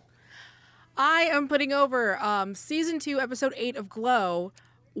 Danielle. I am putting over season 2, episode 8 of Glow,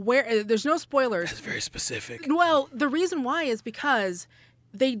 where there's no spoilers. That's very specific. Well, the reason why is because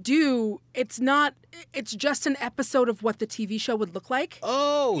it's just an episode of what the TV show would look like.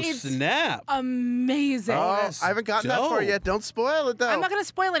 Oh, It's snap. Amazing. I haven't gotten that far dope. yet. Don't spoil it, though. I'm not going to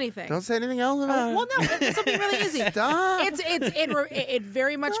spoil anything. Don't say anything else about it. Well, no, it's something really easy. Stop. It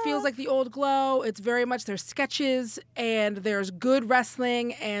very much feels like the old Glow. It's very much, there's sketches and there's good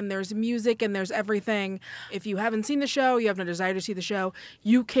wrestling and there's music and there's everything. If you haven't seen the show, you have no desire to see the show,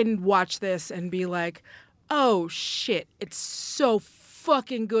 you can watch this and be like, oh shit, it's so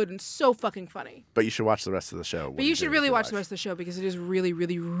fucking good and so fucking funny. But you should watch the rest of the show. But you should really watch the rest of the show because it is really,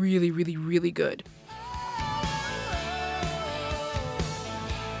 really, really, really, really good.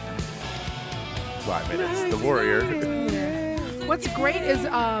 The Warrior. What's great is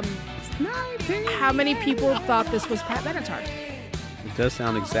how many people thought this was Pat Benatar. It does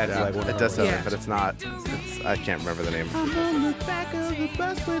sound exactly like one of It does sound Yeah. like, but it's not. I can't remember the name.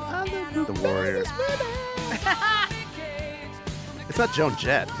 The Warrior. It's not Joan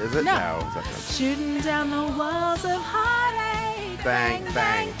Jett, is it? No. It's not Joan Jett. Shooting down the walls of heartache. Bang,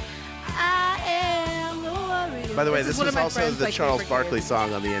 bang. I am the warrior. By the way, is this one was of my also friends' the like, Charles favorite Barkley characters.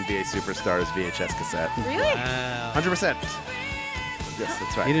 song on the NBA Superstars VHS cassette. Really? Wow. 100%. Yes,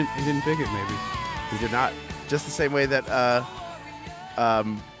 that's right. He didn't pick it, maybe. He did not. Just the same way that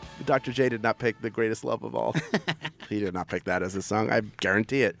Dr. J did not pick The Greatest Love of All. He did not pick that as his song. I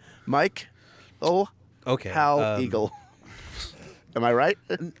guarantee it. Mike, Okay. Hal Eagle. Am I right?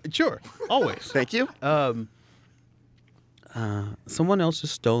 Sure. Always. Thank you. Someone else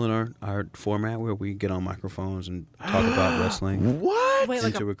has stolen our format where we get on microphones and talk about wrestling. What? Wait,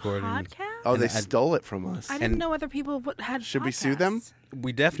 like into a recordings. podcast? Oh, And they I- stole it from us. I didn't know other people had Should we sue them? podcasts.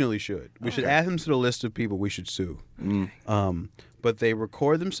 We definitely should. We should add them to the list of people we should sue. But they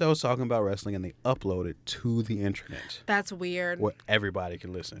record themselves talking about wrestling and they upload it to the internet That's weird. where everybody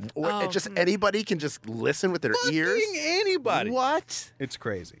can listen. What, just anybody can just listen with their ears? Fucking anybody. What? It's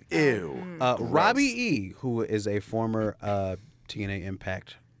crazy. Ew. Robbie E., who is a former TNA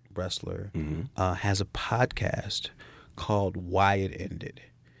Impact wrestler, has a podcast called Why It Ended.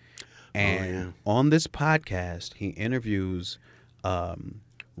 And on this podcast, he interviews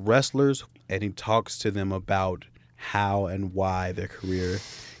wrestlers and he talks to them about how and why their career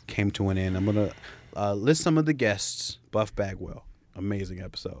came to an end. I'm going to list some of the guests. Buff Bagwell, amazing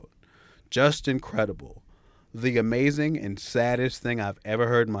episode. Just incredible. The amazing and saddest thing I've ever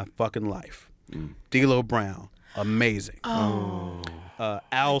heard in my fucking life. D'Lo Brown, amazing.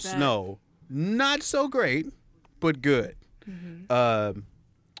 Al Snow, not so great, but good.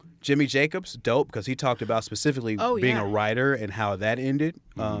 Jimmy Jacobs, dope, because he talked about specifically being a writer and how that ended.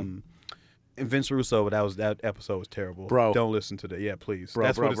 And Vince Russo, that episode was terrible. Bro. Don't listen to that. Yeah, please. Bro,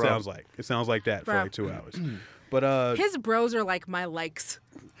 That's bro, what it bro. sounds like. It sounds like that for Bro. like 2 hours. But His bros are like my likes.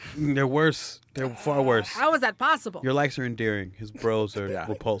 they're worse. They're far worse. How is that possible? Your likes are endearing. His bros are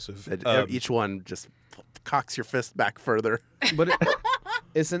repulsive. Each one just cocks your fist back further. But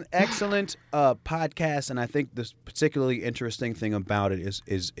it's an excellent podcast, and I think the particularly interesting thing about it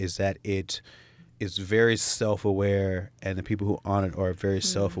is that it is very self-aware, and the people who on it are very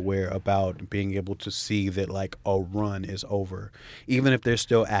self-aware about being able to see that like a run is over. Even if they're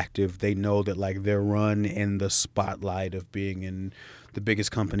still active, they know that like their run in the spotlight of being in the biggest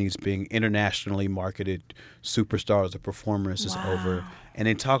companies, being internationally marketed superstars or performers is over. And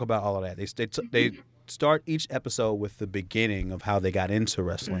they talk about all of that. They start each episode with the beginning of how they got into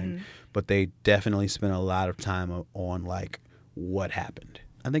wrestling, but they definitely spend a lot of time on like what happened.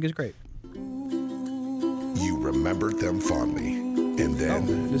 I think it's great. You remembered them fondly, and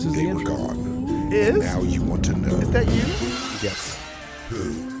then this is they the were intro. gone. Is? Now you want to know Is that you? Yes.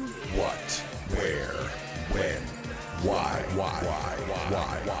 who, what, where, when, why.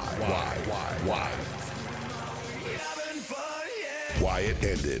 Why It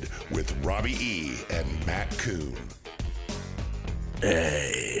Ended with Robbie E. and Matt Coon.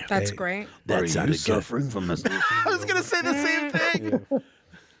 Hey. That's great. That sounded suffering from this? I was going to say the same thing.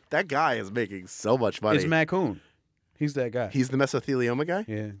 That guy is making so much money. It's Matt Coon. He's that guy. He's the mesothelioma guy?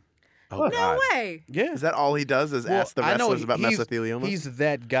 Yeah. Oh, No God. way. Yeah. Is that all he does is ask the I know wrestlers about he's- mesothelioma? He's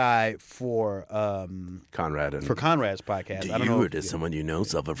that guy for Conrad and... Conrad's podcast. I don't know. someone you know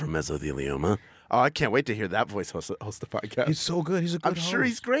suffer from mesothelioma? Oh, I can't wait to hear that voice host the podcast. He's so good. He's a good I'm sure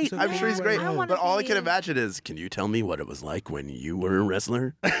he's great. I'm sure he's great. I wanna But all I can be- imagine is, can you tell me what it was like when you were a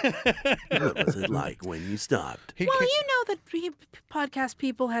wrestler? What was it like when you stopped? Well, you know that podcast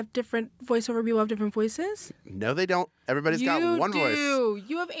people have different voiceover people have different voices. No, they don't. Everybody's got one voice.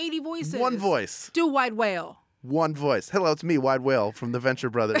 You have 80 voices. One voice. Do Wide Whale. One voice. Hello, it's me, Wide Whale from the Venture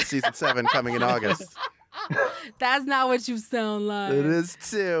Brothers, season 7 coming in August. That's not what you sound like. It is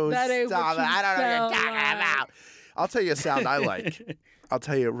too. That ain't Stop what it. you I don't know what sound you're talking like. about. I'll tell you a sound I like. I'll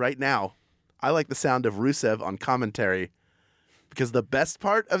tell you right now. I like the sound of Rusev on commentary because the best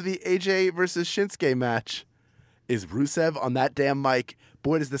part of the AJ versus Shinsuke match is Rusev on that damn mic.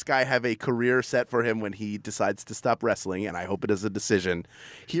 Boy, does this guy have a career set for him when he decides to stop wrestling, and I hope it is a decision.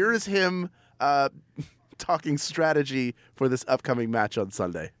 Here is him talking strategy for this upcoming match on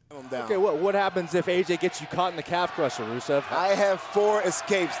Sunday. Okay, what happens if AJ gets you caught in the calf crusher, Rusev? I have 4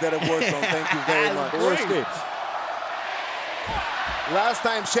 escapes that have worked on. Thank you very much. 4 escapes. Last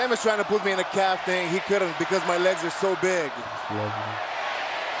time Sheamus trying to put me in a calf thing, he couldn't because my legs are so big.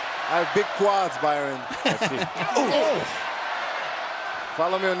 I have big quads, Byron.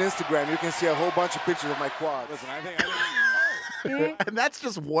 Follow me on Instagram. You can see a whole bunch of pictures of my quads. Listen, And that's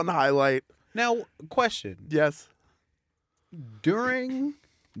just one highlight. Now, question. Yes. During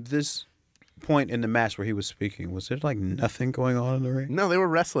this point in the match where he was speaking, was there like nothing going on in the ring? No, they were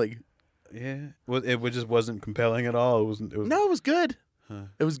wrestling. Yeah. It just wasn't compelling at all. It was No, it was good.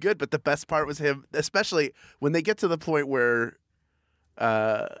 It was good, but the best part was him, especially when they get to the point where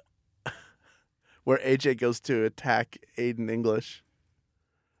AJ goes to attack Aiden English.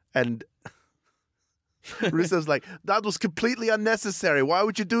 And Rusev's like, that was completely unnecessary. Why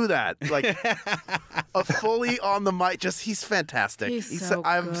would you do that? Like, a fully on the mic, he's fantastic. He's so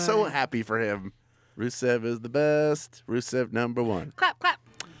I'm so good. happy for him. Rusev is the best. Rusev #1. Clap, clap.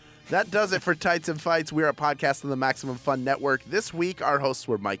 That does it for Tights and Fights. We are a podcast on the Maximum Fun Network. This week, our hosts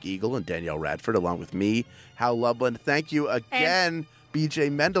were Mike Eagle and Danielle Radford, along with me, Hal Lublin. Thank you again, BJ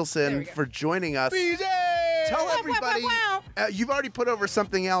Mendelson, for joining us. BJ! Tell everybody, you've already put over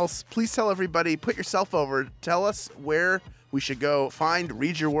something else. Please tell everybody, put yourself over. Tell us where we should go,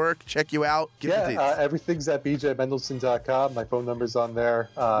 read your work, check you out. Everything's at bjmendelson.com. My phone number's on there.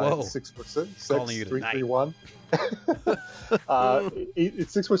 646-331.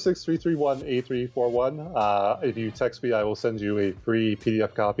 It's 646-331-8341. If you text me, I will send you a free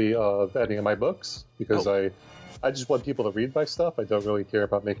PDF copy of any of my books because I just want people to read my stuff. I don't really care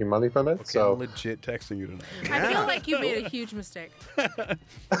about making money from it. Okay, I'm legit texting you tonight. I feel like you made a huge mistake.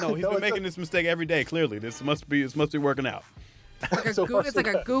 No, he's been making this mistake every day. Clearly, this must be working out. It's like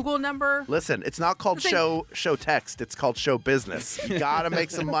a Google number. Listen, it's not called show text. It's called show business. You gotta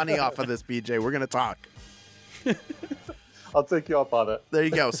make some money off of this, BJ. We're gonna talk. I'll take you up on it. There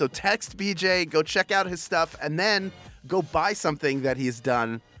you go. So text BJ, go check out his stuff, and then go buy something that he's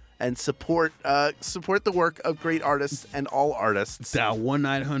done and support the work of great artists and all artists. Dial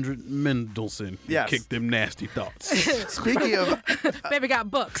 1-900-Mendelson. Yes. Kick them nasty thoughts. Speaking of... Baby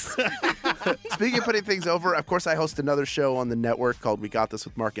got books. Speaking of putting things over, of course, I host another show on the network called We Got This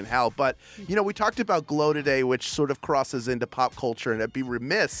with Mark and Hal. But, we talked about Glow today, which sort of crosses into pop culture. And I'd be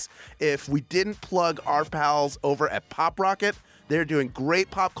remiss if we didn't plug our pals over at Pop Rocket. They're doing great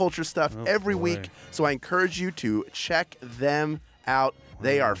pop culture stuff every week. So I encourage you to check them out.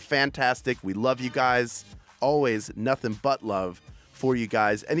 They are fantastic. We love you guys. Always nothing but love for you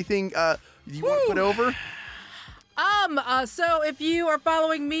guys. Anything you want to put over? So if you are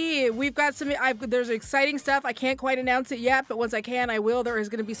following me, we've got there's exciting stuff. I can't quite announce it yet, but once I can, I will. There is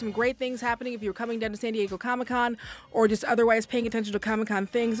going to be some great things happening if you're coming down to San Diego Comic-Con or just otherwise paying attention to Comic-Con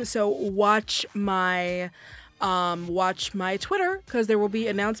things. So watch my Twitter because there will be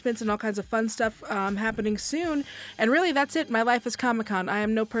announcements and all kinds of fun stuff happening soon. And really, that's it. My life is Comic-Con. I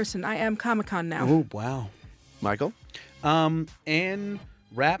am no person. I am Comic-Con now. Oh, wow. Michael? In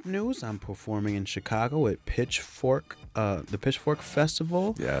rap news, I'm performing in Chicago at Pitchfork, the Pitchfork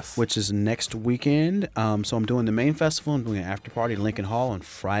Festival. Yes. Which is next weekend. So I'm doing the main festival. I'm doing an after party at Lincoln Hall on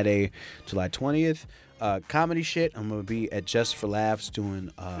Friday, July 20th. Comedy shit, I'm going to be at Just for Laughs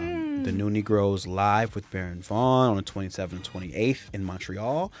doing the New Negroes live with Baron Vaughn on the 27th and 28th in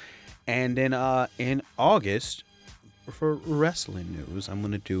Montreal. And then in August, for wrestling news, I'm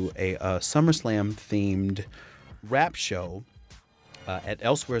going to do a SummerSlam-themed rap show at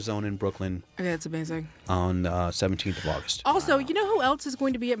Elsewhere Zone in Brooklyn. Okay, that's amazing. On 17th of August. Also, you know who else is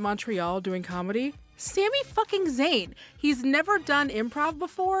going to be at Montreal doing comedy? Sammy fucking Zayn. He's never done improv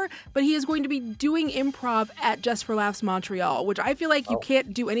before, but he is going to be doing improv at Just for Laughs Montreal, which I feel like you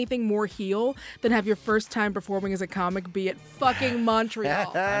can't do anything more heel than have your first time performing as a comic be at fucking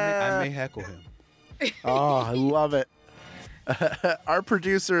Montreal. I may heckle him. Oh, I love it. Our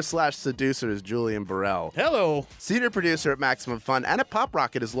producer/seducer is Julian Burrell. Hello. Senior producer at Maximum Fun and at Pop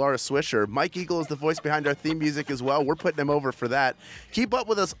Rocket is Laura Swisher. Mike Eagle is the voice behind our theme music as well. We're putting him over for that. Keep up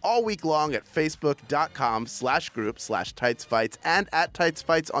with us all week long at facebook.com/group/TightsFights and at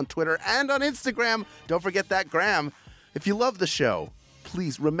TightsFights on Twitter and on Instagram. Don't forget that gram. If you love the show,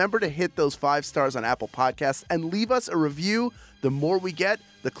 please remember to hit those 5 stars on Apple Podcasts and leave us a review. The more we get,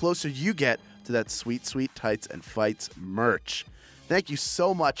 the closer you get to that sweet, sweet Tights and Fights merch. Thank you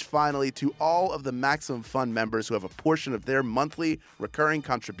so much, finally, to all of the Maximum Fun members who have a portion of their monthly recurring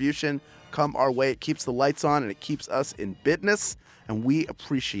contribution come our way. It keeps the lights on and it keeps us in business, and we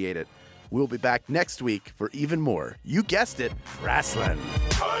appreciate it. We'll be back next week for even more, you guessed it, wrestling.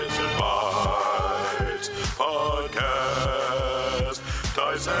 Tights and Fights podcast.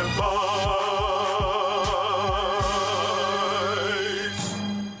 Tights and Fights.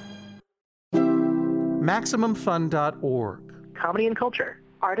 MaximumFun.org. Comedy and culture.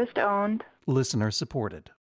 Artist owned. Listener supported.